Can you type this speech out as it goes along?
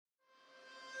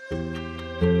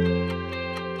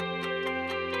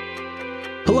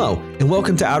Hello, and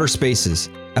welcome to Outer Spaces,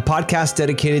 a podcast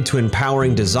dedicated to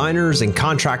empowering designers and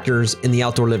contractors in the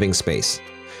outdoor living space.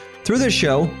 Through this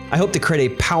show, I hope to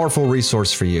create a powerful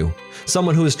resource for you,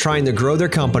 someone who is trying to grow their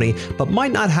company but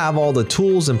might not have all the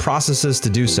tools and processes to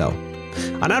do so.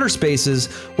 On Outer Spaces,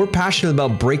 we're passionate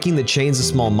about breaking the chains of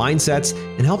small mindsets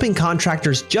and helping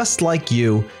contractors just like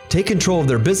you take control of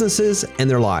their businesses and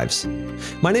their lives.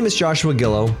 My name is Joshua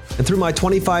Gillow, and through my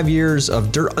 25 years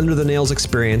of dirt under the nails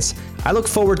experience, I look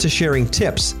forward to sharing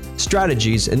tips,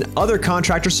 strategies, and other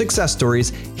contractor success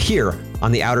stories here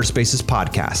on the Outer Spaces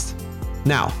podcast.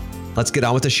 Now, let's get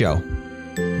on with the show.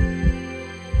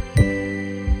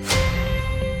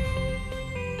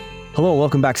 Hello, and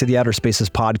welcome back to the Outer Spaces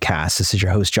podcast. This is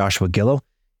your host, Joshua Gillow,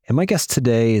 and my guest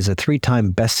today is a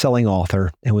 3-time best-selling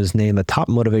author and was named the top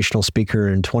motivational speaker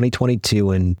in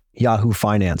 2022 in Yahoo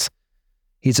Finance.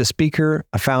 He's a speaker,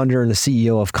 a founder, and a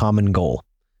CEO of Common Goal,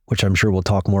 which I'm sure we'll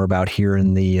talk more about here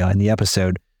in the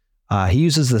episode. He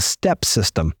uses the STEP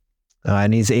system,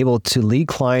 and he's able to lead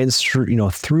clients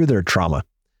through their trauma.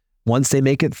 Once they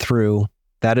make it through,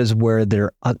 that is where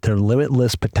their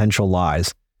limitless potential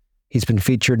lies. He's been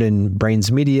featured in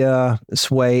Brains Media,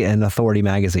 Sway, and Authority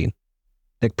Magazine.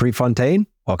 Nick Prefontaine,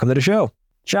 welcome to the show.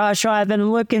 Joshua, I've been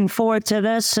looking forward to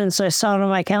this since I saw it on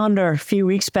my calendar a few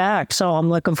weeks back, so I'm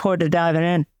looking forward to diving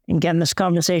in and getting this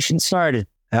conversation started.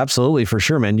 Absolutely, for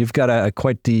sure, man. You've got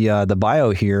quite the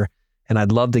bio here, and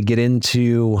I'd love to get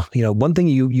into, one thing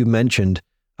you mentioned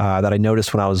that I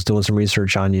noticed when I was doing some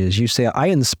research on you is you say, I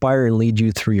inspire and lead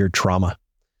you through your trauma.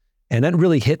 And that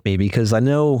really hit me because I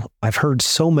know I've heard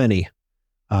so many,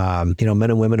 men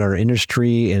and women in our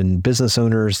industry and business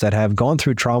owners that have gone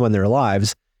through trauma in their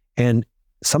lives, and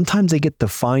sometimes they get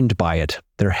defined by it.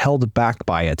 They're held back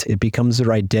by it. It becomes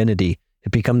their identity.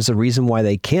 It becomes the reason why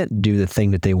they can't do the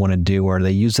thing that they want to do, or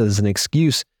they use it as an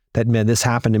excuse that, man, this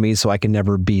happened to me, so I can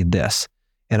never be this.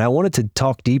 And I wanted to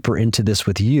talk deeper into this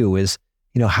with you is,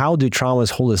 how do traumas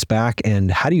hold us back,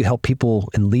 and how do you help people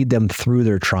and lead them through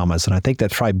their traumas? And I think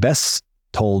that's probably best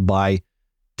told by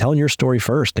telling your story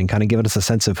first and kind of giving us a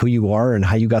sense of who you are and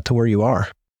how you got to where you are.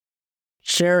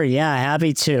 Sure, yeah,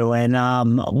 happy to. And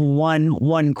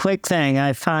one quick thing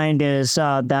I find is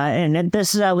that, and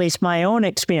this is at least my own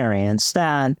experience,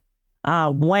 that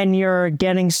when you're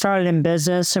getting started in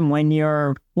business and when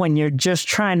you're just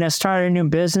trying to start a new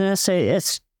business,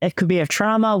 it could be a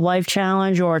trauma, life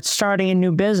challenge, or it's starting a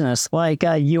new business like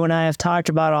you and I have talked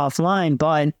about offline.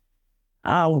 But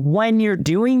when you're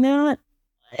doing that,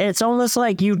 it's almost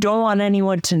like you don't want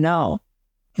anyone to know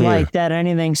like that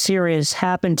anything serious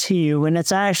happened to you. And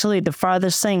it's actually the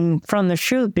farthest thing from the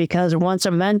truth, because once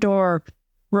a mentor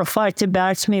reflected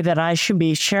back to me that I should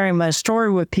be sharing my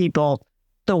story with people,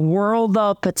 the world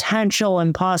of potential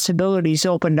and possibilities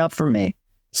opened up for me.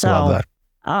 So, love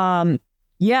that.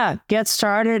 Yeah, get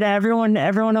started. Everyone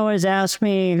always asks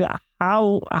me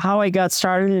how I got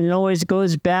started, and it always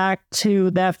goes back to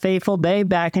that fateful day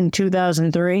back in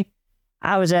 2003.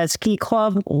 I was at ski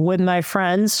club with my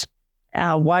friends,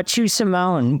 Wachu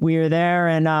Simone. We were there,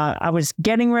 and I was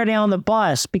getting ready on the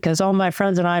bus because all my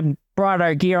friends and I brought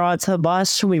our gear onto the bus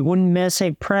so we wouldn't miss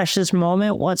a precious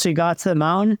moment once we got to the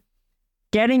mountain.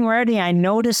 Getting ready, I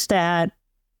noticed that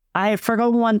I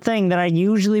forgot one thing that I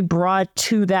usually brought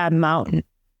to that mountain.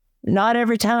 Not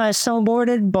every time I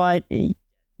snowboarded, but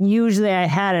usually I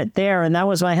had it there, and that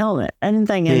was my helmet. I didn't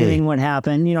think anything would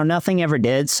happen. Nothing ever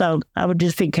did, so I would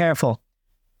just be careful.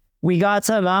 We got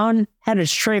to the mountain, headed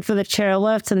straight for the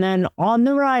chairlift, and then on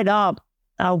the ride up,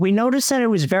 we noticed that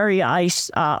it was very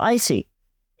icy,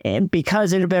 and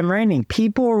because it had been raining.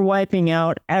 People were wiping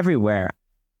out everywhere.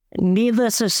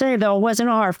 Needless to say, though, it wasn't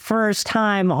our first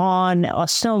time on a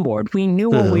snowboard. We knew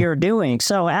what we were doing.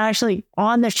 So actually,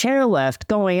 on the chairlift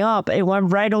going up, it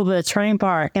went right over the train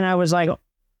park. And I was like,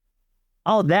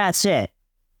 oh, that's it.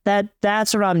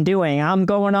 That's what I'm doing. I'm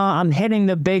going on. I'm hitting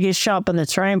the biggest jump in the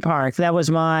train park. That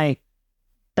was my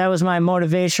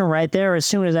motivation right there as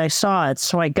soon as I saw it.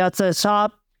 So I got to the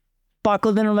top,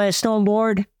 buckled into my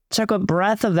snowboard, took a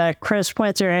breath of that crisp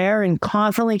winter air, and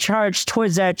confidently charged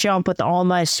towards that jump with all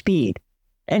my speed.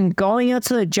 And going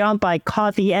into the jump, I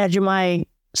caught the edge of my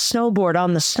snowboard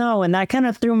on the snow, and that kind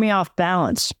of threw me off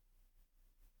balance.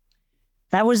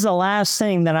 That was the last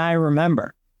thing that I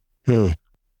remember.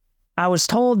 I was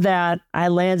told that I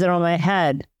landed on my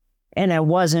head and I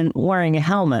wasn't wearing a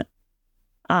helmet.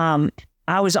 I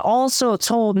was also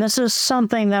told, and this is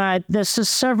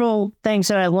several things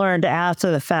that I learned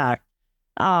after the fact,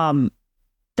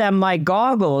 that my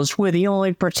goggles were the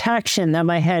only protection that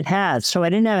my head had. So I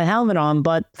didn't have a helmet on,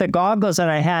 but the goggles that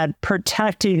I had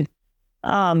protected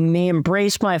me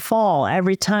embrace my fall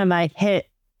every time I hit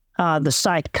the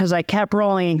site because I kept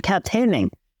rolling and kept hitting.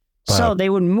 Wow. So they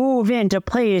would move into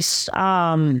place,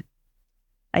 I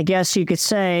guess you could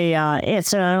say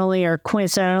incidentally or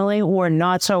coincidentally or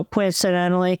not so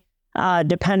coincidentally,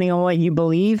 depending on what you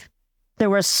believe. There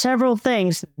were several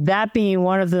things, that being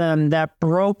one of them, that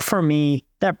broke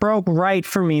right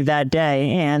for me that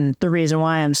day, and the reason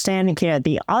why I'm standing here.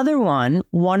 The other one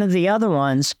of the other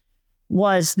ones,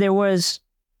 was there was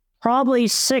probably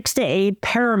 6 to 8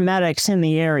 paramedics in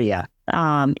the area,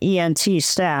 ENT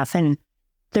staff, and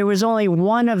there was only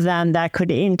one of them that could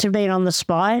intubate on the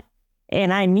spot,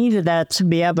 and I needed that to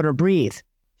be able to breathe.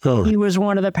 Oh. He was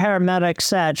one of the paramedics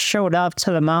that showed up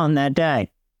to the mountain that day.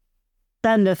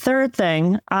 Then the third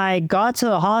thing, I got to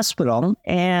the hospital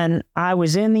and I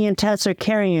was in the intensive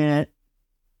care unit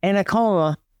in a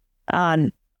coma,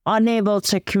 unable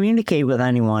to communicate with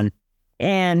anyone.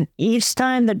 And each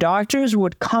time the doctors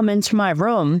would come into my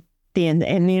room in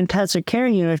the intensive care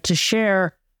unit to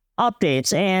share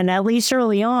updates, and at least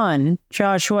early on,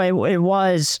 Joshua, it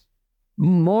was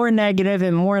more negative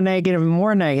and more negative and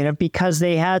more negative because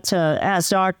they had to, as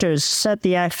doctors, set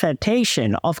the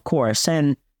expectation, of course,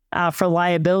 and for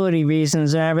liability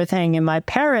reasons and everything. And my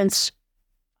parents,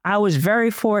 I was very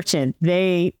fortunate.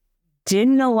 They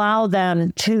didn't allow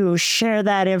them to share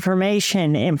that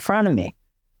information in front of me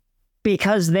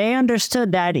because they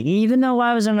understood that even though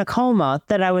I was in a coma,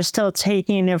 that I was still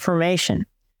taking information.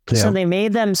 Yeah. So they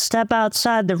made them step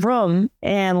outside the room.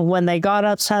 And when they got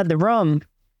outside the room,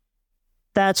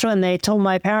 that's when they told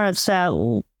my parents that,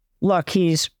 look,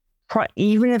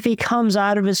 even if he comes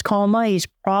out of his coma, he's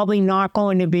probably not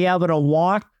going to be able to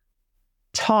walk,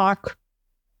 talk,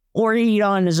 or eat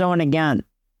on his own again.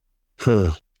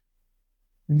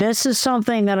 This is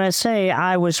something that I say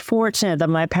I was fortunate that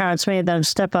my parents made them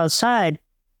step outside,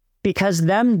 because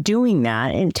them doing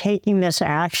that and taking this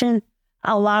action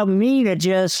allowed me to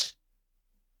just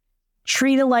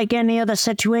treat it like any other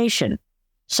situation.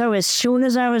 So as soon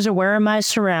as I was aware of my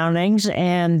surroundings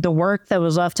and the work that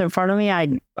was left in front of me,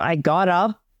 I got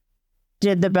up,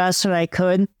 did the best that I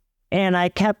could, and I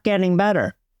kept getting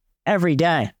better every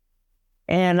day.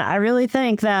 And I really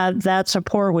think that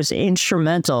support was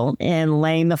instrumental in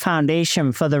laying the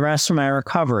foundation for the rest of my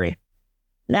recovery.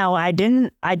 Now, I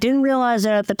didn't realize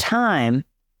that at the time.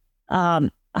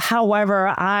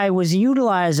 However, I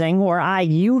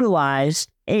utilized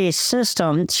a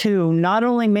system to not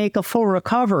only make a full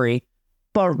recovery,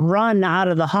 but run out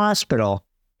of the hospital.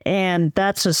 And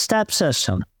that's a STEP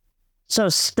system. So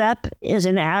STEP is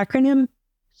an acronym: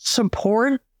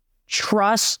 support,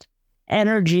 trust,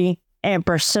 energy, and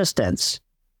persistence.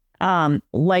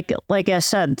 Like I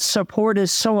said, support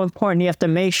is so important. You have to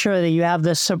make sure that you have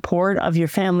the support of your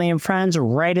family and friends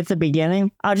right at the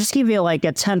beginning. I'll just give you like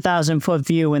a 10,000-foot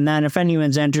view, and then if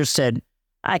anyone's interested,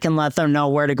 I can let them know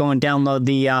where to go and download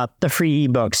the free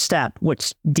ebook STEP,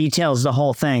 which details the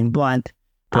whole thing. But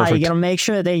you got to make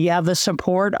sure that you have the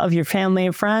support of your family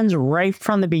and friends right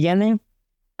from the beginning.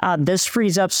 This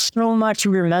frees up so much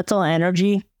of your mental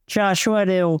energy, Joshua,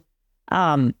 to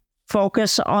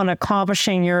focus on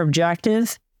accomplishing your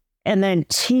objective. And then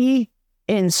T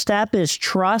in STEP is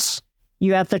trust.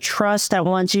 You have to trust that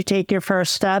once you take your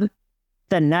first step,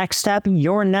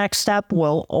 your next step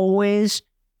will always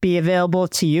be available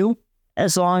to you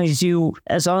as long as you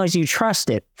trust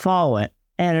it, follow it.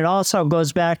 And it also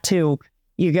goes back to,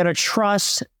 you got to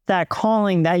trust that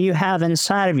calling that you have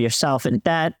inside of yourself, and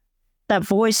that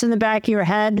voice in the back of your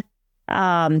head,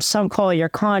 some call it your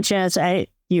conscience.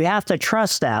 You have to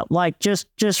trust that. Like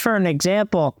just for an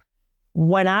example,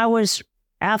 when I was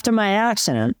after my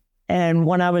accident and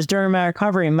when I was during my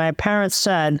recovery, my parents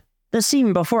said, this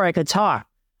even before I could talk,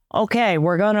 okay,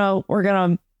 we're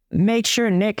gonna make sure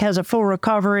Nick has a full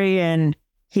recovery and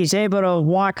he's able to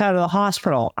walk out of the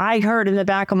hospital. I heard in the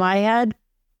back of my head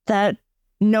that,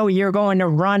 no, you're going to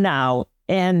run out.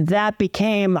 And that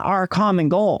became our common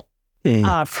goal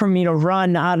for me to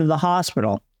run out of the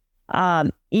hospital.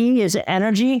 E is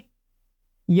energy.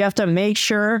 You have to make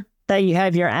sure that you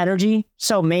have your energy.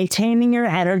 So maintaining your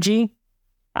energy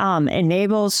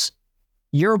enables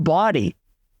your body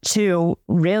to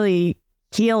really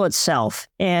heal itself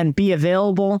and be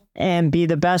available and be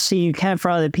the best that you can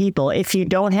for other people. If you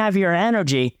don't have your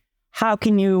energy, how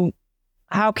can you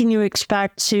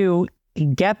expect to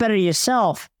get better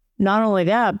yourself? Not only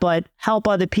that, but help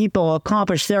other people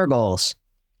accomplish their goals.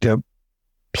 Yep.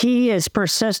 P is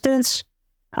persistence.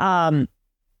 Every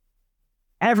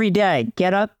day,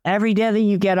 get up. Every day that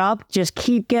you get up, just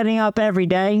keep getting up every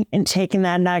day and taking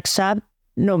that next step,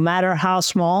 no matter how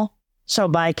small. So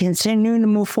by continuing to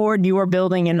move forward, you are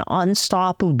building an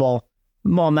unstoppable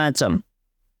momentum.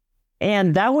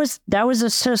 And that was a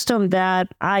system that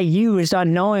I used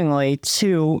unknowingly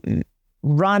to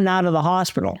run out of the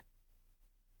hospital.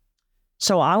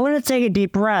 So I want to take a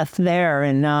deep breath there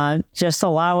and just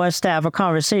allow us to have a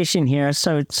conversation here.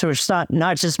 So it's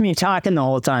not just me talking the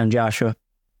whole time, Joshua.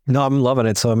 No, I'm loving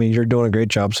it. So, I mean, you're doing a great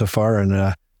job so far,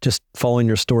 and just following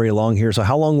your story along here. So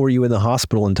how long were you in the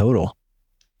hospital in total?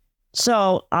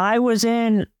 So I was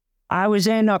in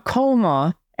a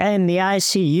coma in the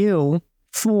ICU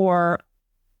for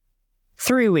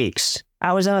 3 weeks.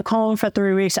 I was in a coma for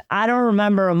 3 weeks. I don't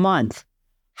remember a month.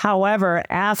 However,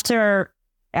 after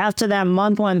that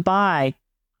month went by,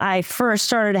 I first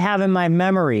started having my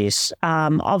memories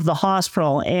of the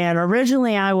hospital. And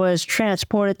originally I was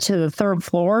transported to the 3rd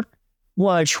floor,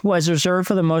 which was reserved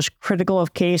for the most critical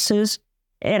of cases.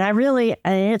 And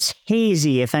it's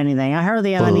hazy, if anything. I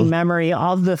hardly have any memory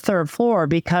of the 3rd floor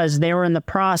because they were in the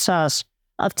process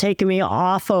of taking me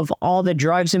off of all the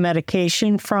drugs and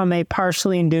medication from a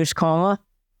partially induced coma.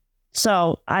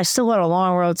 So I still had a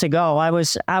long road to go. I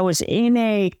was in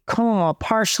a coma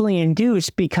partially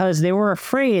induced because they were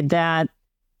afraid that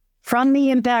from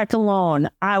the impact alone,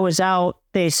 I was out,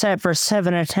 they said, for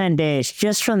 7 or 10 days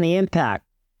just from the impact.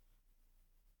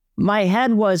 My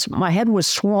head was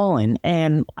swollen,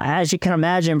 and as you can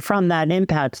imagine, from that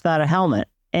impact without a helmet.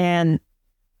 And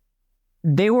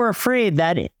they were afraid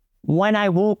that when I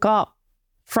woke up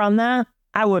from that,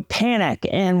 I would panic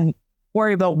and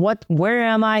worry about where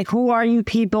am I? Who are you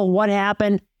people? What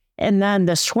happened? And then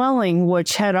the swelling,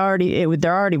 which there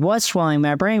already was swelling in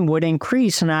my brain, would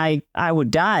increase and I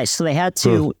would die. So they had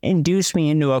to induce me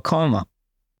into a coma.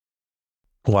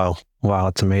 Wow.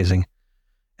 That's amazing.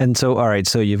 And so, all right,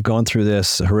 so you've gone through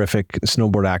this horrific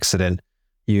snowboard accident.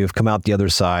 You've come out the other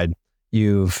side.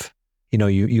 You've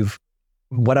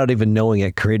without even knowing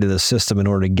it, created a system in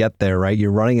order to get there, right?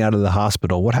 You're running out of the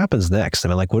hospital. What happens next? I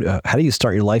mean, like, how do you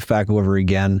start your life back over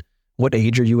again? What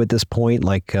age are you at this point?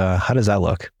 Like, how does that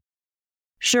look?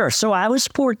 Sure. So I was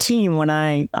 14 when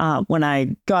I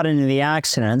got into the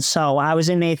accident. So I was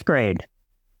in 8th grade.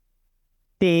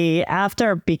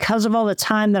 Because of all the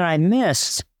time that I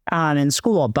missed in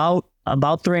school,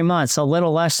 about 3 months, a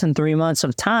little less than 3 months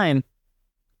of time,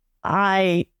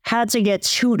 I had to get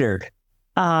tutored.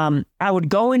 I would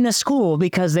go into school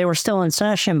because they were still in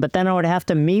session, but then I would have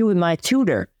to meet with my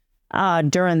tutor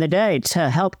during the day to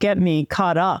help get me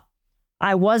caught up.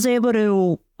 I was able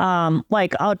to,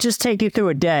 I'll just take you through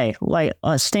a day, like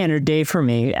a standard day for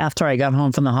me after I got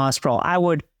home from the hospital. I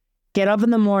would get up in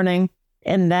the morning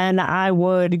and then I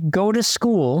would go to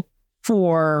school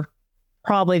for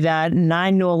probably that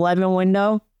 9 to 11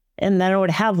 window. And then I would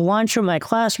have lunch with my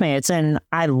classmates, and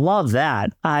I love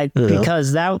that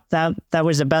because that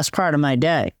was the best part of my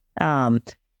day. And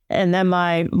then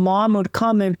my mom would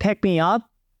come and pick me up,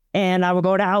 and I would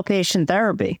go to outpatient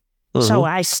therapy. So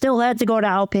I still had to go to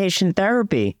outpatient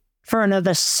therapy for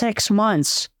another 6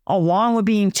 months, along with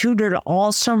being tutored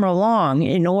all summer long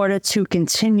in order to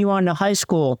continue on to high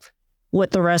school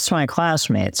with the rest of my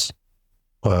classmates.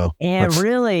 Wow. And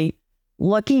really,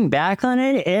 looking back on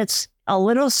it, it's a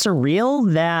little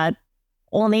surreal that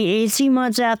only 18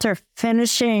 months after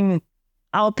finishing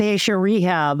outpatient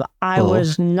rehab, I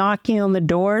was knocking on the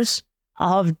doors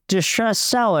of distressed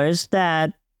sellers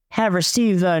that have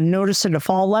received a notice of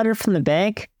default letter from the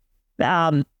bank.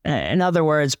 In other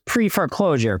words,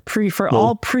 pre-foreclosure.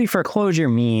 All pre-foreclosure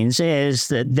means is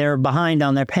that they're behind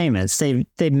on their payments. They've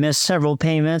missed several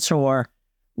payments, or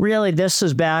really this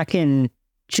was back in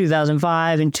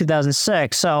 2005 and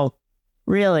 2006. So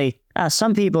really,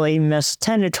 some people even missed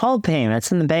 10 to 12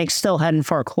 payments and the bank still hadn't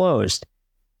foreclosed.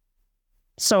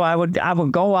 So I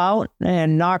would go out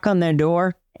and knock on their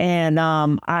door, and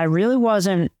I really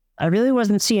wasn't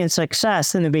seeing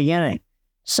success in the beginning.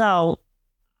 So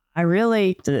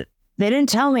they didn't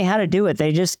tell me how to do it.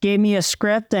 They just gave me a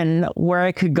script and where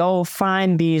I could go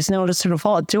find these notice of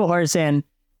default doors. And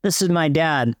this is my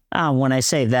dad. When I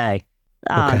say they,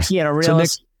 he had a real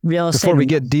estate. Before we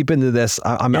get deep into this,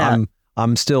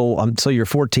 I'm still you're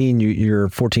 14, you're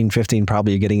 14, 15,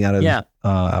 probably. You're getting out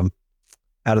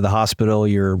of the hospital,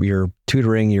 you're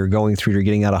tutoring, you're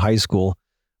getting out of high school.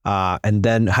 And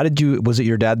then was it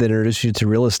your dad that introduced you to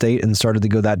real estate and started to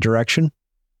go that direction?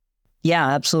 Yeah,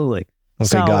 absolutely. Okay,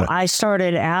 so got it. I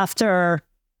started after,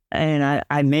 and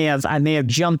I may have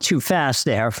jumped too fast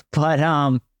there,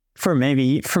 but for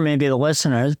maybe the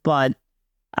listeners, but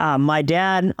my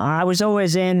dad, I was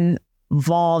always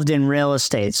involved in real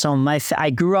estate. So I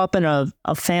grew up in a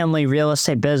family real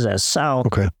estate business. So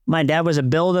my dad was a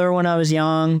builder when I was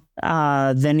young.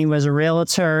 Then he was a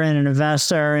realtor and an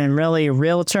investor, and really a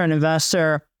realtor and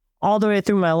investor all the way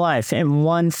through my life in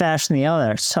one fashion or the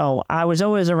other. So I was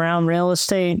always around real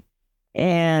estate,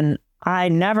 and I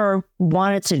never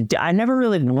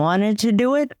really wanted to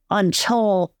do it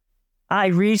until I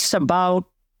reached about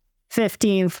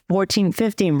 15,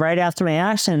 right after my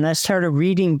accident. I started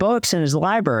reading books in his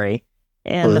library.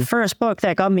 And the first book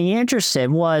that got me interested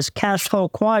was Cash Flow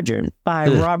Quadrant by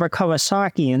Robert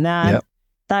Kiyosaki. And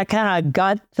that kind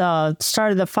of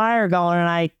started the fire going. And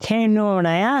I came to him and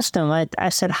I asked him, I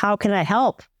said, how can I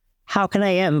help? How can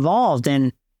I get involved?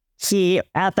 And he,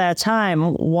 at that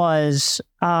time, was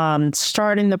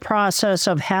starting the process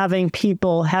of having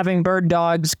bird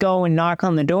dogs go and knock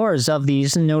on the doors of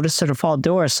these notice to default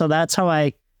doors. So that's how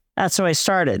I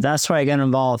started. That's how I got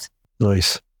involved.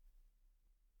 Nice.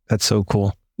 That's so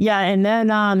cool. Yeah. And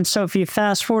then, so if you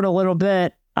fast forward a little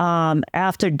bit,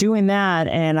 after doing that,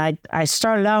 and I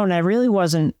started out and I really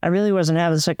wasn't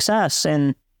having success.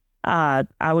 And I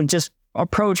would just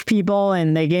approach people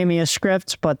and they gave me a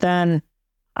script. But then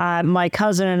my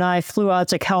cousin and I flew out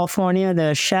to California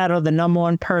to shadow the number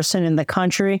one person in the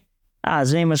country.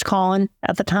 His name was Colin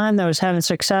at the time, that was having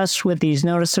success with these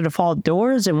notice to default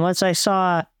doors. And once I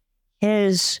saw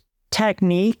his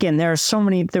technique, and there was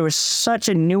such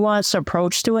a nuanced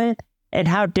approach to it and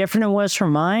how different it was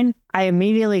from mine, I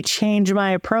immediately changed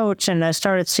my approach and I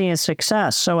started seeing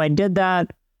success. So I did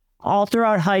that all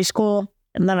throughout high school,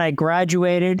 and then I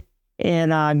graduated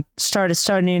and started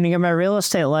studying to get my real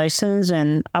estate license.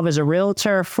 And I was a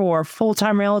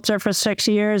full-time realtor for 6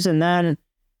 years, and then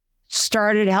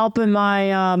started helping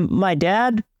my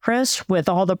dad, Chris, with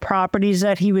all the properties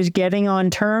that he was getting on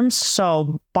terms.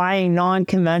 So buying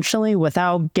non-conventionally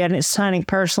without signing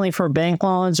personally for bank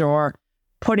loans or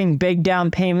putting big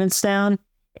down payments down.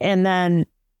 And then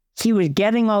he was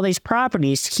getting all these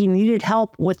properties. He needed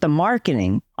help with the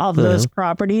marketing of those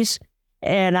properties.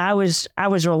 And I was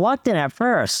reluctant at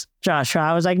first, Joshua.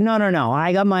 I was like, no.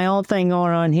 I got my own thing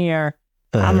going on here.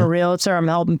 I'm a realtor. I'm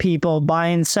helping people buy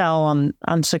and sell.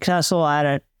 I'm successful at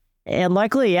it. And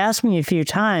luckily he asked me a few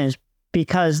times,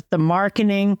 because the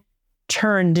marketing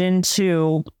turned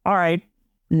into, all right,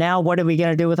 now what are we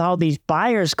going to do with all these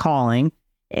buyers calling?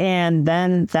 And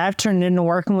then that turned into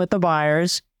working with the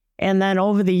buyers. And then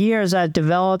over the years, I've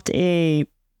developed a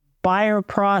buyer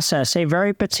process, a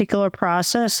very particular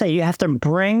process that you have to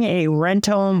bring a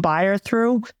rent-own buyer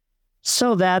through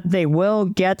so that they will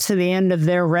get to the end of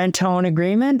their rent-own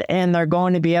agreement and they're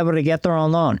going to be able to get their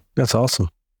own loan. That's awesome.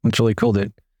 That's really cool,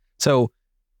 dude. So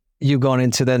you've gone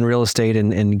into then real estate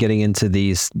and getting into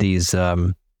these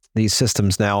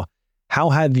systems now. How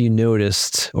have you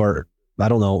noticed, or I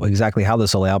don't know exactly how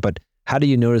this will lay out, but how do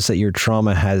you notice that your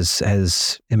trauma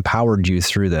has empowered you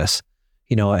through this?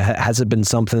 You know, has it been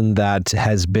something that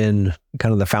has been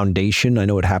kind of the foundation? I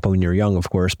know it happened when you were young, of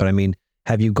course, but I mean,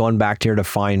 have you gone back there to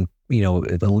find, you know,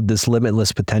 this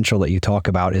limitless potential that you talk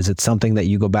about? Is it something that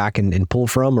you go back and pull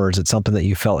from, or is it something that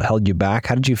you felt held you back?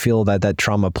 How did you feel that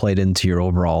trauma played into your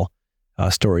overall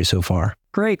story so far?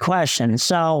 Great question.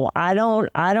 So I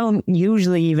don't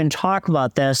usually even talk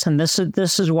about this, and this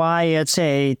is why it's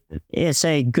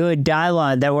a good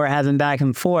dialogue that we're having back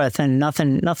and forth, and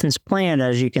nothing's planned,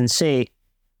 as you can see.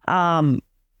 When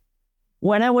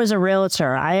I was a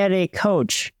realtor, I had a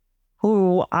coach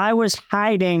who I was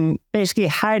basically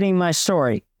hiding my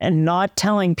story and not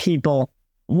telling people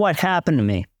what happened to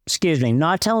me.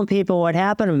 Not telling people what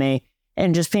happened to me,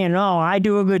 and just being, oh, I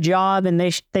do a good job and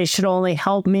they should only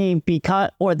help me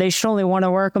or they should only want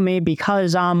to work with me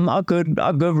because I'm a good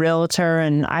realtor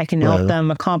and I can help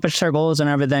them accomplish their goals and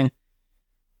everything.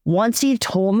 Once he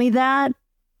told me that,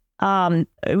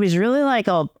 it was really like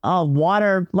a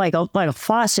water, like a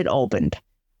faucet opened.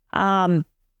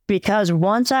 Because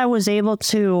once I was able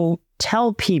to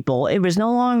tell people, it was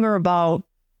no longer about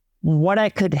what I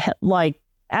could, like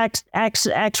X,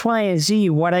 Y, and Z,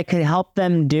 what I could help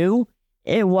them do.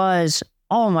 It was,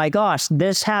 oh my gosh,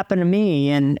 this happened to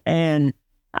me. And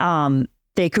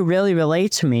they could really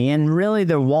relate to me. And really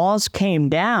the walls came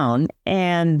down,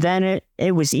 and then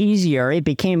it was easier. It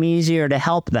became easier to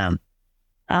help them.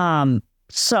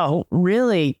 So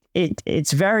really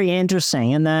it's very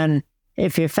interesting. And then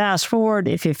if you fast forward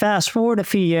a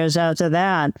few years after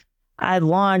that, I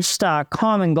launched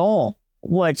Common Goal,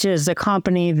 which is the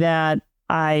company that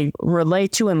I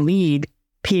relate to and lead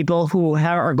people who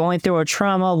are going through a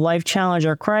trauma, life challenge,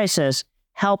 or crisis,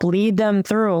 help lead them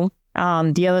through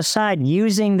the other side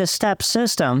using the STEP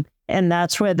system. And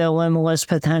that's where the limitless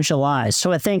potential lies.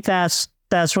 So I think that's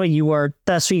what you were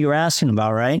asking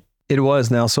about, right? It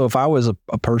was. Now, so if I was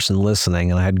a person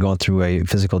listening and I had gone through a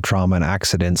physical trauma and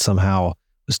accident, somehow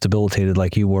was debilitated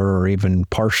like you were, or even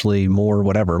partially more,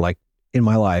 whatever, like in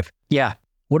my life. Yeah.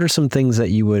 what are some things that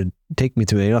you would take me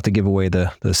through? You don't have to give away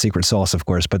the secret sauce, of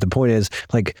course, but the point is,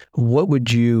 like, what would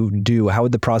you do? How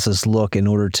would the process look in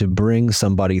order to bring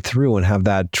somebody through and have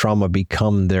that trauma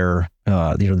become their,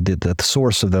 the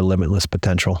source of their limitless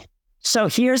potential? So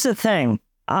here's the thing.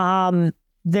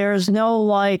 There's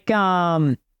no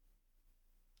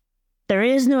there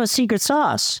is no secret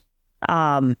sauce.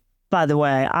 By the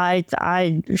way, I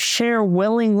share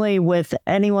willingly with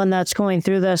anyone that's going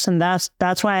through this, and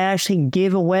that's why I actually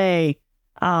give away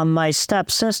my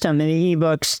STEP system, the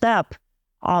ebook STEP,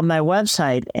 on my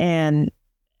website, and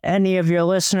any of your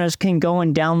listeners can go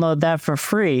and download that for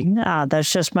free.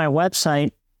 That's just my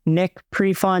website,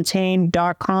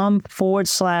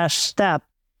 nickprefontaine.com/STEP,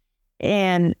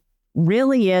 and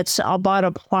really it's about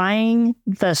applying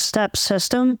the STEP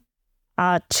system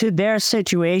to their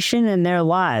situation and their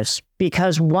lives.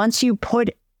 Because once you put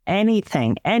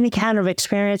anything, any kind of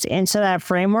experience into that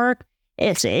framework,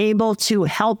 it's able to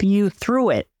help you through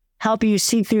it, help you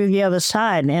see through the other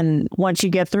side. And once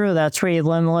you get through, that's where your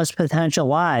limitless potential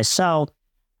lies. So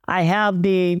I have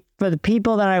for the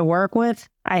people that I work with,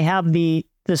 I have the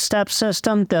STEP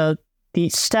system, the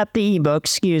STEP, the ebook,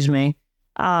 excuse me.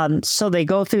 So they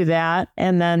go through that,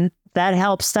 and then that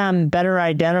helps them better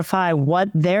identify what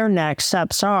their next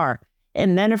steps are.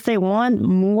 And then if they want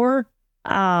more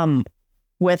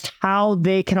with how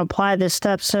they can apply the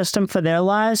STEP system for their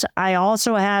lives, I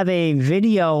also have a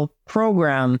video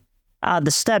program,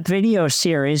 the STEP video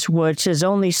series, which is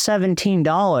only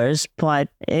 $17, but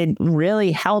it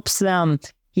really helps them.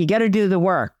 You got to do the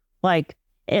work. Like,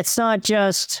 it's not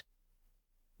just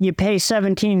you pay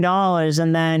 $17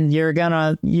 and then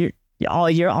all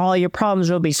your problems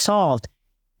will be solved.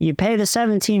 You pay the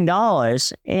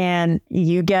 $17 and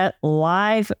you get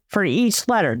live for each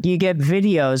letter. You get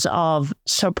videos of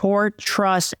support,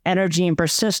 trust, energy, and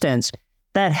persistence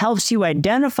that helps you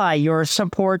identify your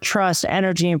support, trust,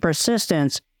 energy, and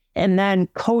persistence. And then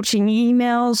coaching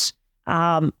emails,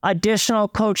 additional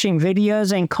coaching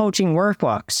videos, and coaching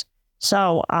workbooks.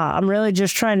 So I'm really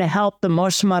just trying to help the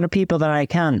most amount of people that I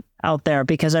can out there,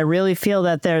 because I really feel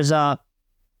that there's a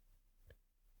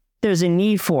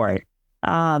need for it.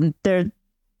 No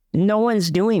one's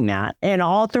doing that. And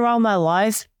all throughout my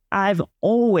life, I've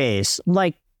always,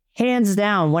 like, hands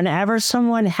down, whenever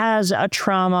someone has a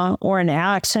trauma or an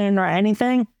accident or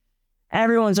anything,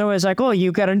 everyone's always like, oh,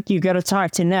 you gotta talk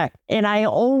to Nick. And I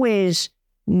always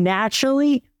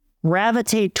naturally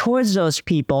gravitate towards those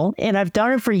people. And I've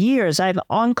done it for years. I've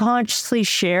unconsciously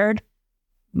shared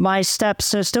my STEP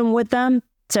system with them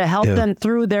to help them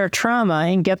through their trauma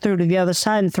and get through to the other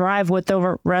side and thrive with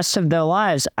the rest of their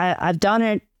lives. I've done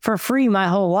it for free my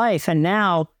whole life. And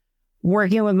now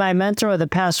working with my mentor the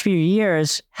past few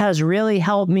years has really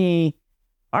helped me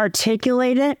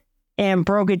articulate it and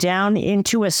broke it down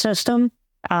into a system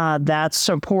that's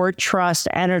support, trust,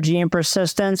 energy, and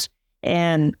persistence.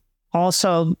 And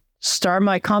also start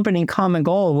my company, Common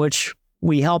Goal, which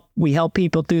we help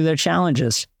people through their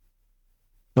challenges.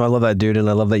 I love that, dude. And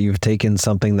I love that you've taken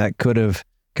something that could have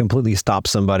completely stopped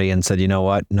somebody and said, you know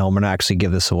what? No, I'm going to actually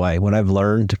give this away. What I've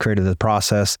learned to create the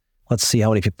process, let's see how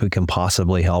many people we can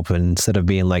possibly help. And instead of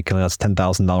being like, that's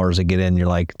 $10,000 to get in, you're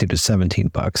like, dude, it's $17.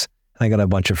 And I got a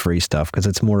bunch of free stuff, because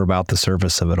it's more about the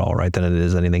service of it all, right, than it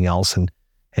is anything else. And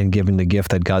giving the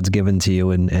gift that God's given to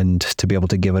you and to be able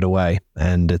to give it away.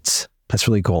 And that's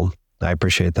really cool. I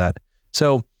appreciate that.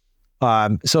 So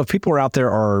if people are out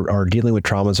there are dealing with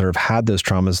traumas or have had those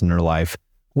traumas in their life,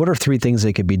 what are 3 things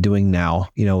they could be doing now?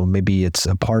 Maybe it's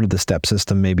a part of the STEP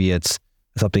system, maybe it's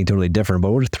something totally different,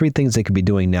 but what are 3 things they could be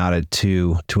doing now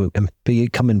to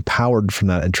become empowered from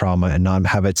that trauma and not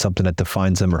have it something that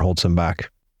defines them or holds them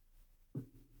back?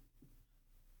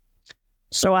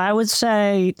 So I would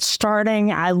say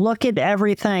I look at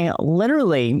everything,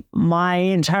 literally my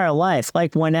entire life.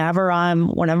 Like whenever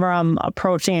I'm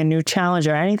approaching a new challenge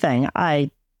or anything,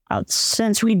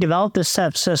 since we developed the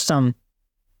STEP system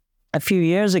a few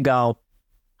years ago,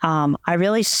 I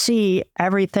really see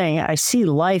everything. I see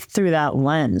life through that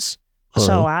lens. Uh-huh.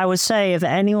 So I would say if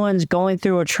anyone's going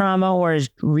through a trauma or is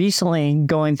recently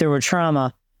going through a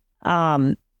trauma,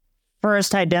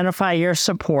 first identify your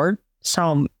support.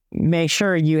 So make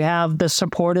sure you have the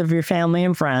support of your family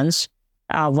and friends.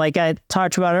 Like I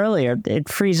talked about earlier, it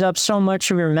frees up so much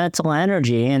of your mental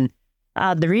energy. And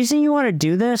the reason you want to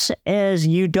do this is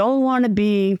you don't want to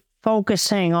be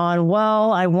focusing on,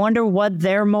 well, I wonder what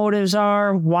their motives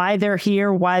are, why they're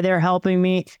here, why they're helping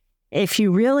me. If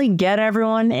you really get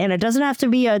everyone, and it doesn't have to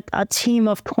be a team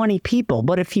of 20 people,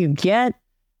 but if you get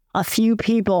a few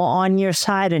people on your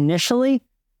side initially,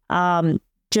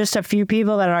 just a few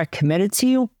people that are committed to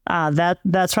you,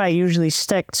 that's why I usually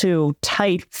stick to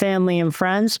tight family and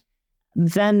friends.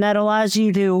 Then that allows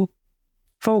you to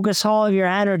focus all of your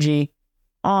energy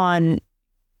on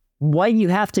what you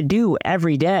have to do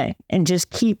every day and just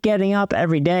keep getting up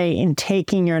every day and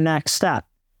taking your next step.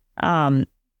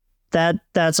 That's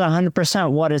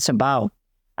 100% what it's about.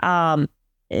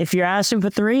 If you're asking for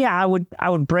 3, I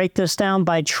would break this down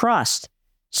by trust.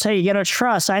 So you got to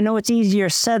trust. I know it's easier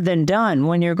said than done.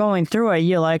 When you're going through it,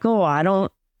 you're like, oh, I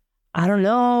don't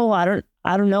know. I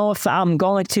don't know if I'm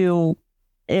going to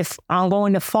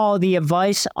follow the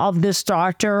advice of this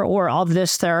doctor or of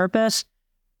this therapist.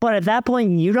 But at that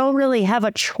point, you don't really have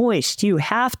a choice. You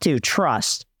have to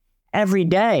trust every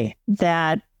day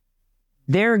that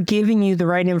they're giving you the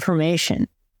right information.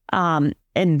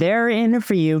 And they're in it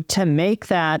for you to make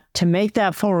that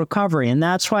full recovery. And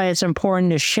that's why it's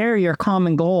important to share your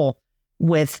common goal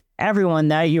with everyone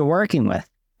that you're working with.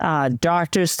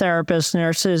 Doctors, therapists,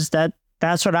 nurses,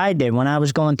 that's what I did when I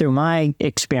was going through my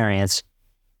experience.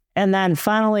 And then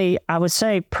finally, I would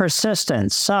say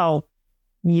persistence. So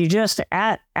you just,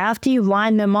 after you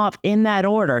line them up in that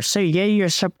order, so you get your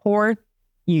support,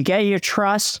 you get your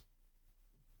trust,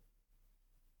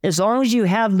 as long as you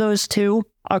have those 2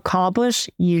 accomplished,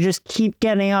 you just keep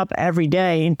getting up every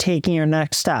day and taking your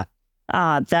next step.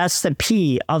 That's the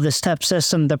P of the step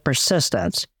system, the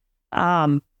persistence.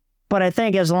 But I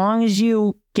think as long as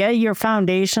you get your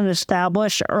foundation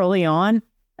established early on,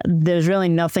 there's really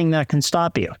nothing that can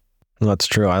stop you. That's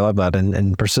true. I love that.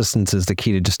 And persistence is the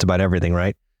key to just about everything,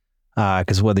 right?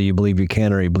 Because whether you believe you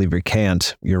can or you believe you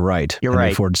can't, you're right. You're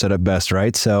right. Ford said it best,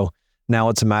 right? So now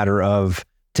it's a matter of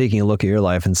taking a look at your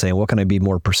life and saying, what can I be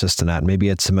more persistent at? Maybe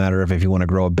it's a matter of if you want to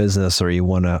grow a business or you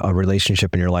want a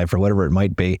relationship in your life or whatever it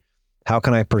might be. How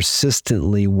can I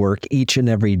persistently work each and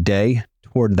every day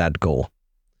toward that goal?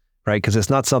 Right? Because it's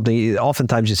not something,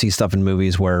 oftentimes you see stuff in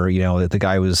movies where, the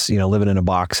guy was, living in a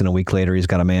box and a week later he's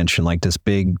got a mansion, like this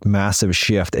big, massive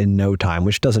shift in no time,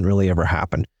 which doesn't really ever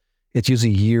happen. It's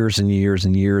usually years and years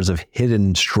and years of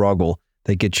hidden struggle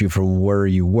that gets you from where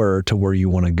you were to where you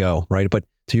want to go, right? But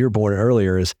to your point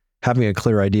earlier is having a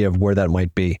clear idea of where that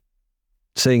might be.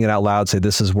 Saying it out loud, say,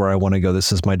 this is where I want to go.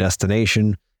 This is my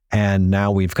destination. And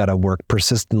now we've got to work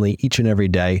persistently each and every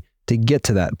day to get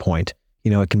to that point.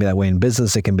 It can be that way in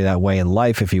business. It can be that way in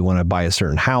life. If you want to buy a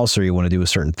certain house or you want to do a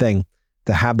certain thing,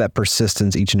 to have that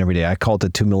persistence each and every day. I call it the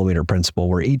 2 millimeter principle,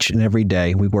 where each and every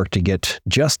day we work to get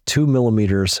just 2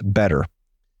 millimeters better,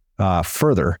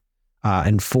 further,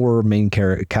 in 4 main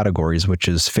categories, which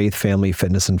is faith, family,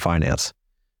 fitness, and finance.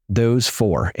 Those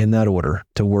 4 in that order,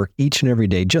 to work each and every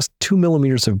day, just 2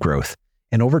 millimeters of growth.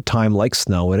 And over time, like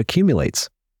snow, it accumulates.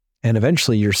 And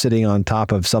eventually you're sitting on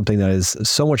top of something that is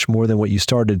so much more than what you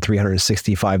started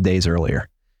 365 days earlier.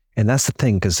 And that's the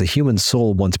thing, because the human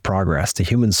soul wants progress. The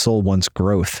human soul wants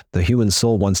growth. The human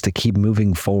soul wants to keep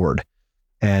moving forward.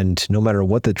 And no matter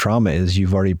what the trauma is,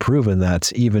 you've already proven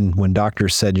that even when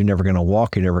doctors said you're never going to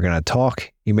walk, you're never going to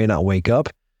talk, you may not wake up,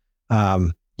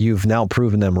 you've now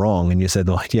proven them wrong. And you said,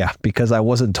 well, yeah, because I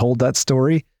wasn't told that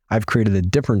story, I've created a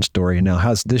different story. And now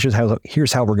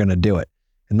here's how we're going to do it.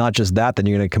 And not just that, then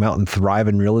you're going to come out and thrive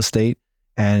in real estate.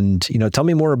 And, tell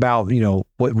me more about,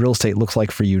 what real estate looks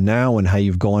like for you now and how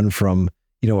you've gone from,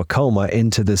 a coma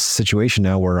into this situation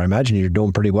now where I imagine you're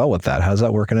doing pretty well with that. How's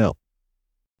that working out?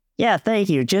 Yeah, thank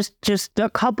you. Just a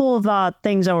couple of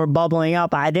things that were bubbling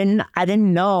up. I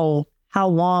didn't know how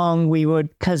long we would,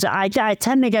 because I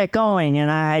tend to get going and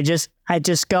I just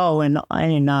go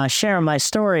and share my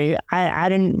story. I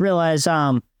didn't realize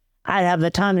I'd have the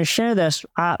time to share this.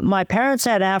 My parents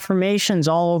had affirmations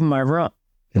all over my room.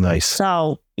 Nice.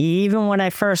 So even when I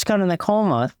first got in the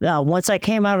coma, once I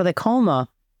came out of the coma,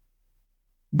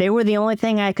 they were the only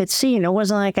thing I could see. And it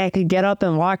wasn't like I could get up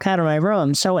and walk out of my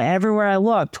room. So everywhere I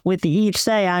looked, with each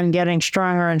day, I'm getting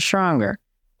stronger and stronger.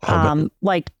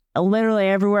 Like literally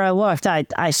everywhere I looked,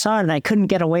 I saw it and I couldn't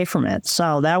get away from it.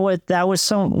 So that was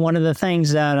one of the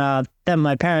things that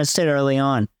my parents did early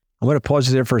on. I'm going to pause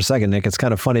you there for a second, Nick. It's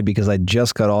kind of funny because I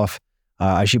just got off,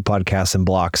 I shoot podcasts in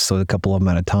blocks, so a couple of them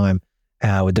at a time.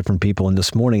 With different people. And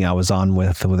this morning I was on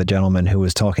with a gentleman who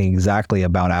was talking exactly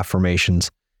about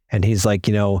affirmations. And he's like,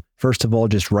 first of all,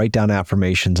 just write down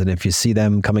affirmations. And if you see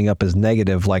them coming up as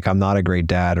negative, like I'm not a great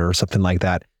dad or something like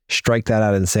that, strike that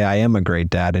out and say, I am a great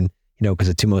dad. And, because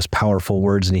the 2 most powerful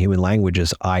words in the human language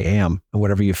is I am. And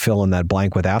whatever you fill in that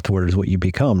blank with afterward is what you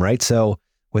become, right? So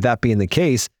with that being the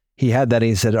case, he had that and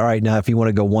he said, all right, now if you want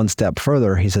to go one step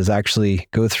further, he says, actually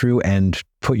go through and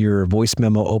put your voice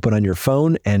memo open on your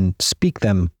phone and speak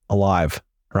them alive,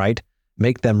 right?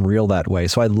 make them real that way.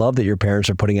 So I love that your parents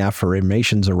are putting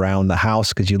affirmations around the house,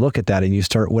 because you look at that and you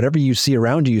start, whatever you see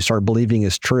around you, you start believing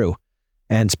is true.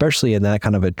 And especially in that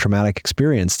kind of a traumatic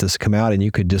experience, to come out and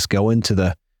you could just go into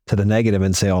the negative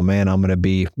and say, oh man, I'm going to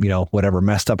be, whatever,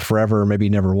 messed up forever, maybe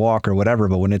never walk or whatever.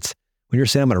 But when you're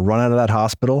saying I'm going to run out of that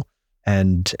hospital,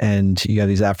 and you have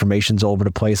these affirmations all over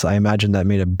the place, I imagine that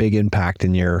made a big impact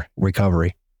in your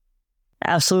recovery.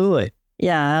 Absolutely.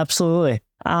 Yeah, absolutely.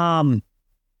 I'm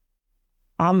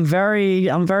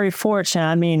very fortunate.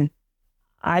 I mean,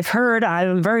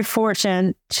 I'm very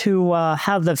fortunate to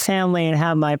have the family and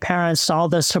have my parents, all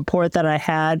the support that I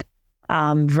had.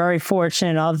 I'm very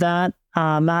fortunate of that.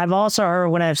 I've also heard,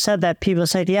 when I've said that, people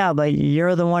said, yeah, but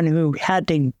you're the one who had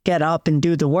to get up and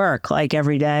do the work like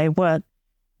every day. But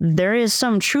there is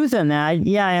some truth in that.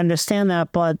 Yeah, I understand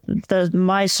that. But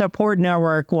my support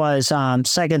network was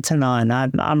second to none.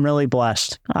 I'm really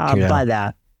blessed by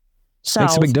that. So,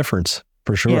 makes a big difference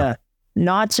for sure. Yeah.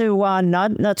 Not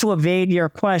to evade your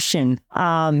question.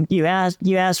 You asked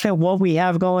me what we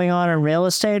have going on in real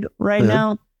estate right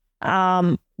now.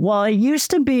 Well, it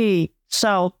used to be.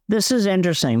 So this is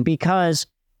interesting, because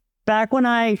back when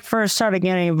I first started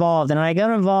getting involved, and I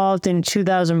got involved in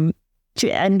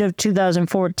end of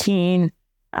 2014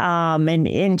 and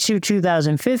into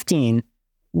 2015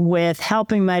 with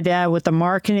helping my dad with the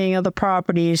marketing of the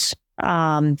properties,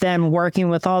 then working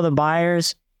with all the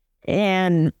buyers.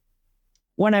 And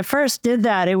when I first did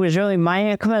that, it was really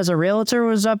my income as a realtor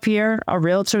was up here.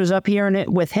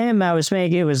 And with him, I was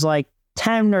making, it was like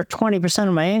 10 or 20%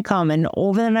 of my income. And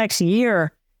over the next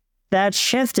year, that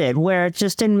shifted where it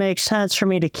just didn't make sense for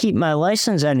me to keep my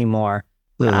license anymore.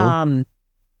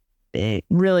 It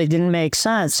really didn't make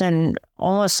sense. And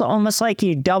almost like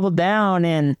you double down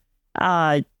and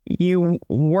you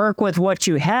work with what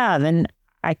you have. And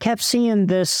I kept seeing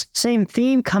this same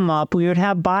theme come up. We would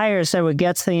have buyers that would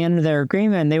get to the end of their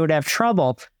agreement and they would have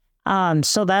trouble.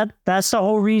 So that's the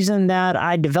whole reason that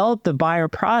I developed the buyer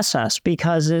process,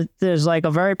 because there's like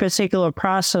a very particular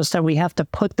process that we have to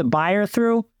put the buyer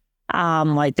through.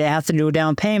 Like they have to do a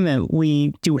down payment.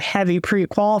 We do heavy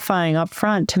pre-qualifying up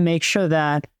front to make sure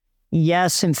that,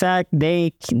 yes, in fact,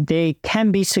 they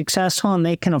can be successful and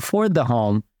they can afford the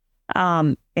home.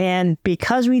 And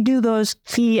because we do those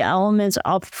key elements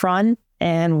up front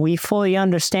and we fully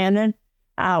understand it,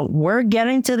 we're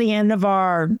getting to the end of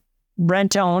our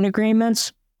rent-to-own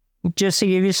agreements, just to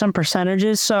give you some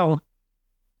percentages. So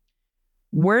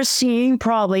we're seeing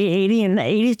probably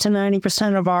 80 to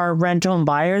 90% of our rent-to-own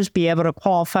buyers be able to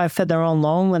qualify for their own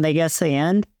loan when they get to the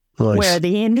end, nice. Where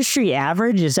the industry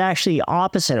average is actually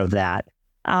opposite of that.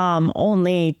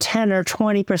 Only 10 or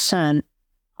 20%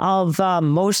 of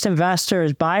most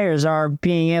investors, buyers are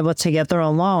being able to get their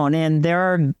own loan. And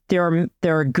there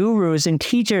are gurus and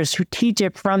teachers who teach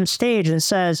it from stage and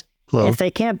says, if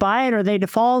they can't buy it or they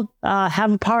default,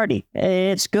 have a party.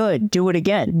 It's good. Do it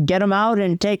again. Get them out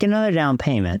and take another down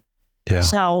payment. Yeah.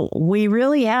 So we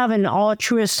really have an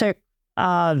altruistic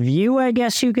view, I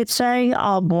guess you could say,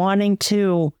 of wanting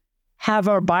to have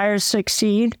our buyers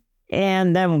succeed.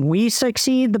 And then we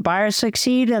succeed, the buyers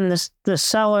succeed, and the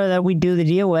seller that we do the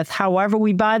deal with, however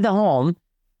we buy the home,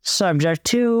 subject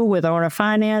to with owner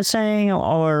financing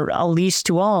or a lease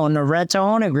to own, a rent to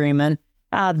own agreement,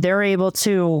 they're able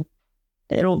to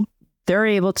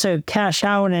cash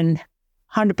out and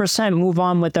 100% move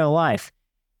on with their life.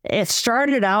 It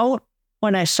started out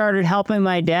when I started helping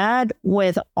my dad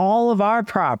with all of our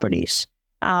properties.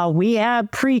 We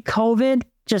had pre-COVID,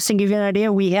 just to give you an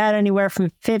idea, we had anywhere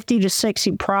from 50 to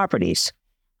 60 properties.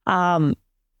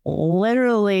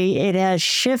 Literally, it has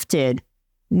shifted.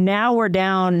 Now we're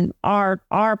down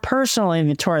our personal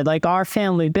inventory, like our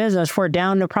family business, we're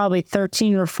down to probably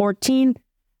 13 or 14.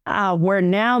 Where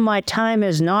now my time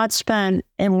is not spent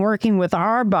in working with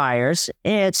our buyers,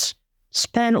 it's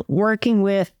spent working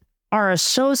with our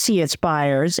associates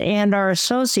buyers and our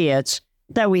associates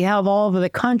that we have all over the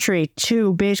country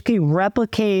to basically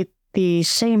replicate the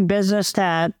same business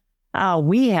that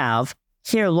we have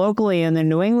here locally in the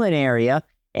New England area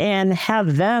and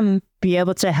have them be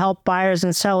able to help buyers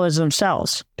and sellers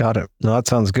themselves. Got it. No, that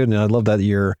sounds good. And I love that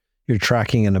you're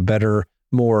tracking in a better,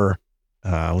 more,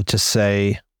 let's just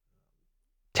say,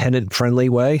 tenant-friendly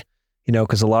way,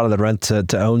 because a lot of the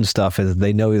rent-to-own stuff is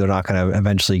they know they're not going to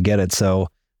eventually get it. So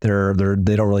they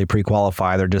don't really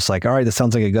pre-qualify. They're just like, all right, this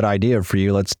sounds like a good idea for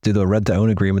you. Let's do the rent-to-own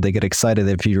agreement. They get excited.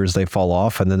 In a few years, they fall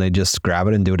off, and then they just grab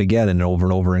it and do it again and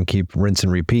over and keep rinse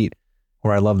and repeat.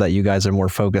 Where I love that you guys are more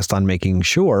focused on making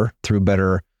sure through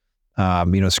better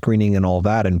screening and all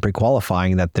that and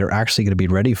pre-qualifying, that they're actually going to be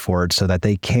ready for it so that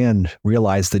they can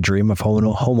realize the dream of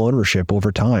home ownership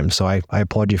over time. So I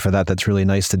applaud you for that. That's really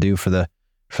nice to do for the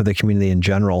community in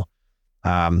general.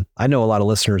 I know a lot of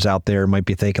listeners out there might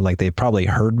be thinking like they've probably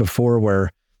heard before where,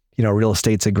 real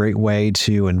estate's a great way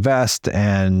to invest.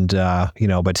 And,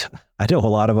 but I know a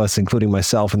lot of us, including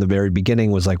myself in the very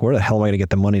beginning, was like, where the hell am I going to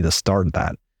get the money to start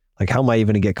that? Like, how am I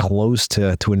even going to get close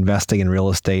to investing in real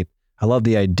estate? I love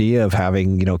the idea of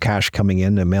having, cash coming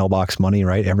in and mailbox money,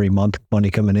 right? Every month, money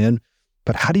coming in.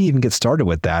 But how do you even get started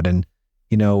with that? And,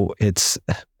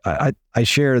 I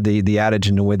share the adage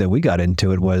in the way that we got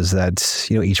into it was that,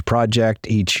 each project,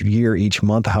 each year, each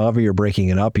month, however you're breaking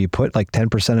it up, you put like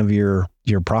 10% of your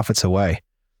profits away.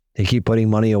 You keep putting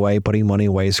money away,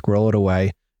 squirrel it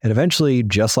away. And eventually,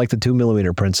 just like the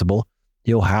 2mm principle,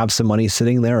 you'll have some money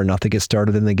sitting there enough to get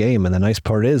started in the game. And the nice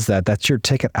part is that that's your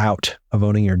ticket out of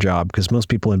owning your job, because most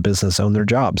people in business own their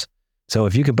jobs. So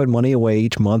if you can put money away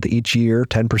each month, each year,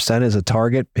 10% is a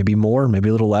target, maybe more, maybe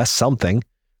a little less, something,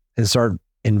 and start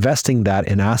investing that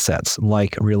in assets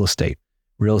like real estate.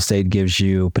 Real estate gives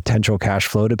you potential cash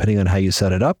flow depending on how you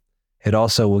set it up. It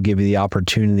also will give you the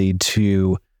opportunity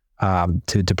to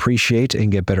depreciate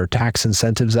and get better tax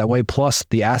incentives that way. Plus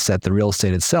the asset, the real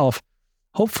estate itself,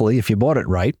 hopefully, if you bought it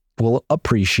right, will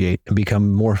appreciate and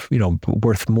become more,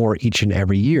 worth more each and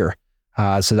every year.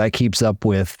 So that keeps up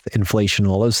with inflation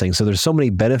and all those things. So there's so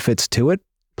many benefits to it.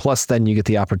 Plus then you get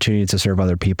the opportunity to serve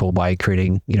other people by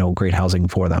creating, great housing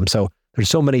for them. So there's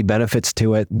so many benefits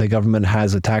to it. The government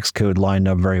has a tax code lined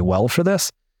up very well for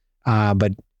this.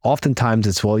 But oftentimes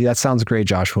it's, well, yeah, that sounds great,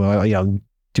 Joshua.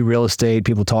 Do real estate.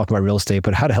 People talk about real estate,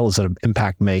 but how the hell does it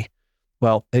impact me?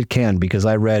 Well, it can, because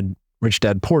I read Rich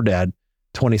Dad, Poor Dad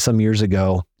 20 some years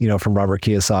ago, from Robert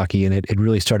Kiyosaki. And it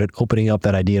really started opening up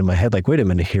that idea in my head. Like, wait a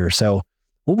minute here. So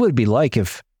what would it be like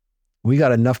if we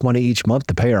got enough money each month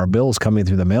to pay our bills coming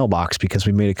through the mailbox because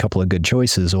we made a couple of good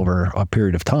choices over a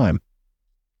period of time?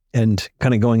 And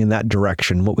kind of going in that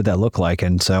direction, what would that look like?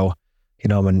 And so,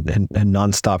 I'm a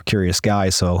nonstop curious guy.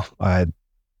 So I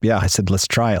said, let's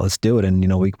try it. Let's do it. And,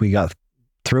 we got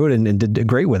through it and did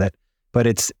great with it. But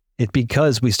it's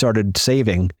because we started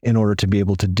saving in order to be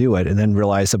able to do it, and then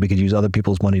realized that we could use other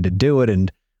people's money to do it,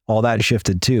 and all that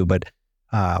shifted too. But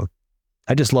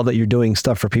I just love that you're doing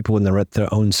stuff for people in their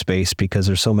own space, because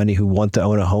there's so many who want to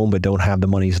own a home but don't have the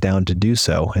monies down to do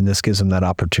so. And this gives them that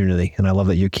opportunity. And I love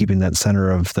that you're keeping that center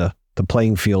of the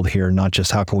playing field here, not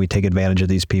just how can we take advantage of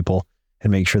these people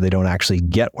and make sure they don't actually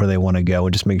get where they want to go,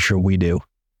 and just make sure we do.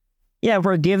 Yeah,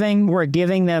 we're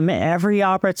giving them every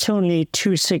opportunity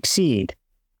to succeed.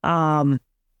 And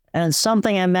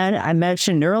something I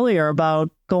mentioned earlier about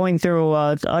going through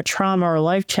a trauma or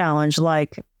life challenge,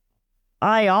 like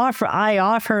I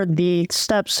offered the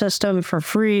STEP system for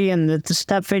free and the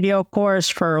STEP video course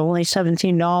for only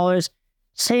 $17.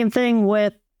 Same thing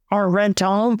with our rent to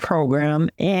own program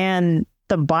and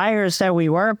the buyers that we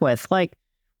work with. Like,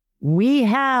 we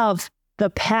have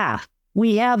the path.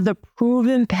 We have the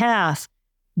proven path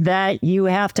that you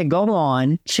have to go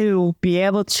on to be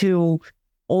able to,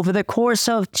 over the course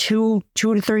of two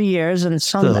to 3 years, and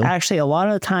actually a lot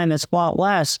of the time it's a lot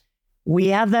less, we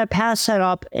have that path set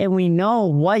up and we know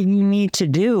what you need to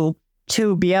do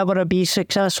to be able to be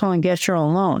successful and get your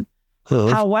own loan.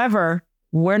 However,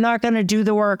 we're not going to do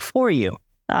the work for you.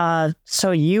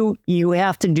 So you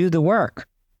have to do the work.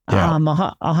 Yeah.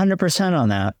 100% on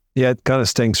that. Yeah, it kind of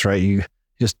stinks, right?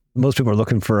 Most people are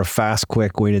looking for a fast,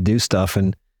 quick way to do stuff.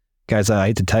 And guys, I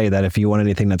hate to tell you that if you want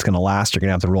anything that's going to last, you're going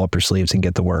to have to roll up your sleeves and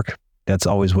get the work. That's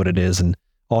always what it is. And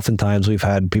oftentimes we've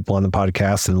had people on the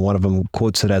podcast, and one of them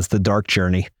quotes it as the dark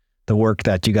journey, the work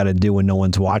that you got to do when no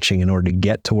one's watching in order to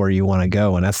get to where you want to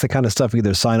go. And that's the kind of stuff you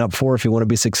either sign up for if you want to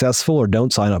be successful, or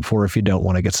don't sign up for if you don't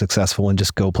want to get successful, and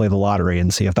just go play the lottery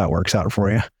and see if that works out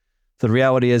for you. The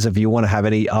reality is, if you want to have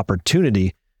any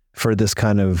opportunity for this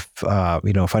kind of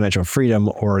financial freedom,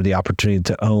 or the opportunity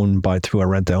to own through a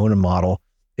rent to own model,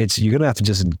 you're going to have to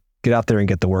just get out there and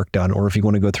get the work done. Or if you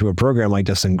want to go through a program like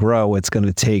this and grow, it's going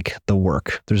to take the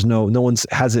work. There's no one's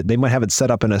has it. They might have it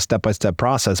set up in a step-by-step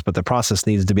process, but the process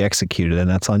needs to be executed, and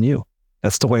that's on you.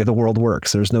 That's the way the world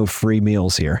works. There's no free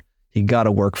meals here. You got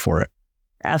to work for it.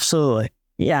 Absolutely.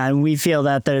 Yeah, and we feel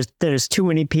that there's too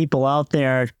many people out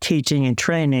there teaching and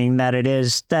training that it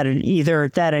is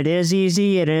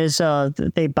easy, it is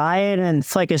they buy it and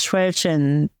flick a switch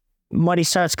and money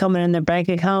starts coming in their bank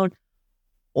account,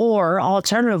 or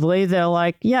alternatively they're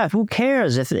like, yeah, who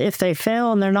cares if they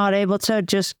fail and they're not able to,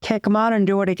 just kick them out and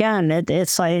do it again. It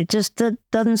just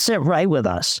doesn't sit right with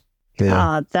us.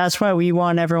 Yeah. That's why we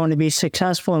want everyone to be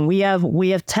successful. And we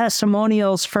have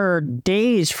testimonials for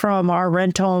days from our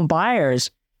rent-to-own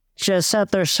buyers, just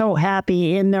that they're so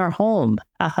happy in their home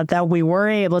that we were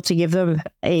able to give them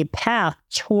a path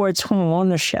towards home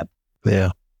ownership.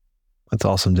 Yeah. That's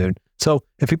awesome, dude. So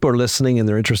if people are listening and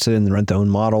they're interested in the rent-to-own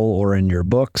model or in your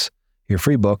books, your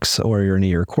free books, or any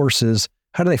of your courses,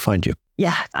 how do they find you?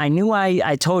 Yeah, I knew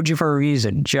I told you for a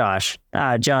reason, Josh.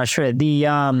 Joshua,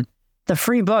 the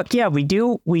free book, yeah, we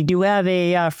do have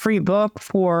a free book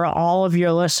for all of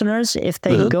your listeners. If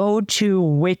they go to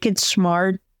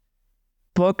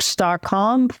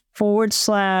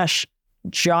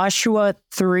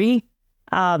wickedsmartbooks.com/Joshua3,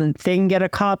 they can get a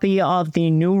copy of the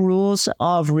new rules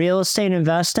of real estate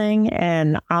investing.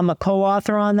 And I'm a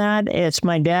co-author on that. It's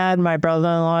my dad, my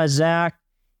brother-in-law, Zach,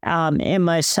 and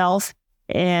myself.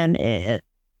 And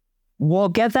we'll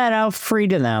get that out free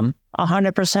to them,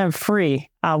 100% free.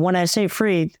 When I say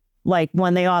free, like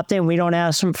when they opt in, we don't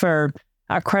ask them for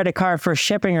a credit card for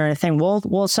shipping or anything.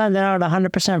 We'll send it out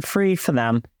 100% free for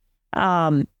them.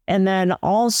 And then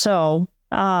also,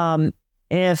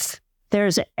 if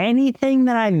there's anything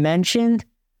that I mentioned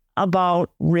about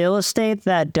real estate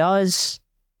that does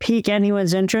pique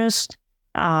anyone's interest,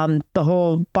 the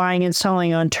whole buying and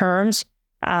selling on terms,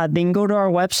 they can go to our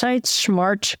website,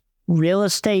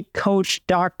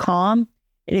 smartrealestatecoach.com.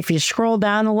 And if you scroll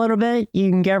down a little bit, you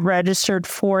can get registered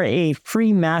for a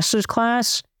free master's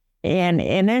class. And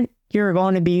in it, you're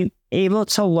going to be able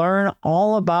to learn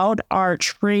all about our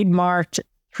trademarked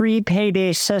 3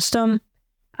 payday system,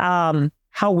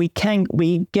 how we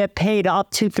get paid up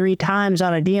to 3 times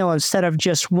on a deal instead of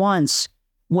just once,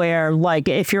 where like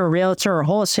if you're a realtor or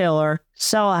wholesaler,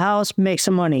 sell a house, make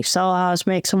some money, sell a house,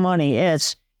 make some money.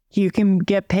 You can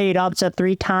get paid up to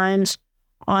 3 times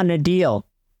on a deal.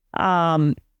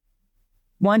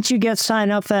 Once you get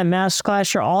signed up for that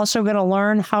masterclass, you're also going to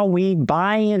learn how we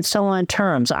buy and sell on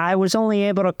terms. I was only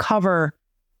able to cover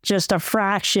just a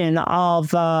fraction of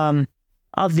the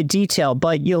detail,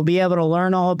 but you'll be able to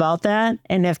learn all about that.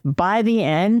 And if by the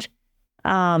end,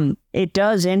 it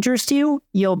does interest you,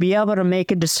 you'll be able to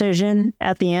make a decision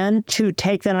at the end to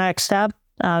take the next step.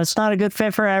 It's not a good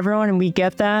fit for everyone, and we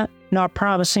get that. Not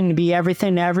promising to be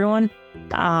everything to everyone.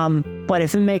 But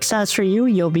if it makes sense for you,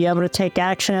 you'll be able to take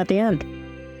action at the end.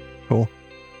 Cool.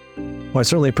 Well, I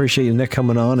certainly appreciate you, Nick,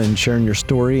 coming on and sharing your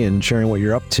story and sharing what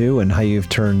you're up to and how you've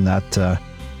turned that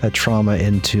trauma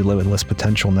into limitless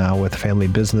potential now with family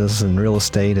business and real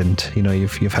estate. And,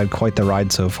 you've had quite the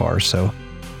ride so far. So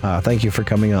thank you for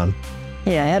coming on.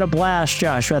 Yeah, I had a blast,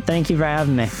 Joshua. Thank you for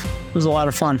having me. It was a lot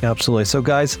of fun. Absolutely. So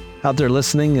guys out there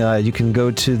listening, you can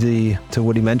go to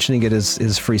what he mentioned and get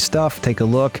his free stuff, take a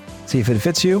look, see if it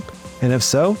fits you. And if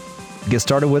so, get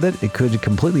started with it. It could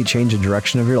completely change the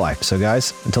direction of your life. So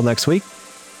guys, until next week,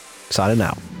 signing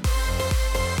out.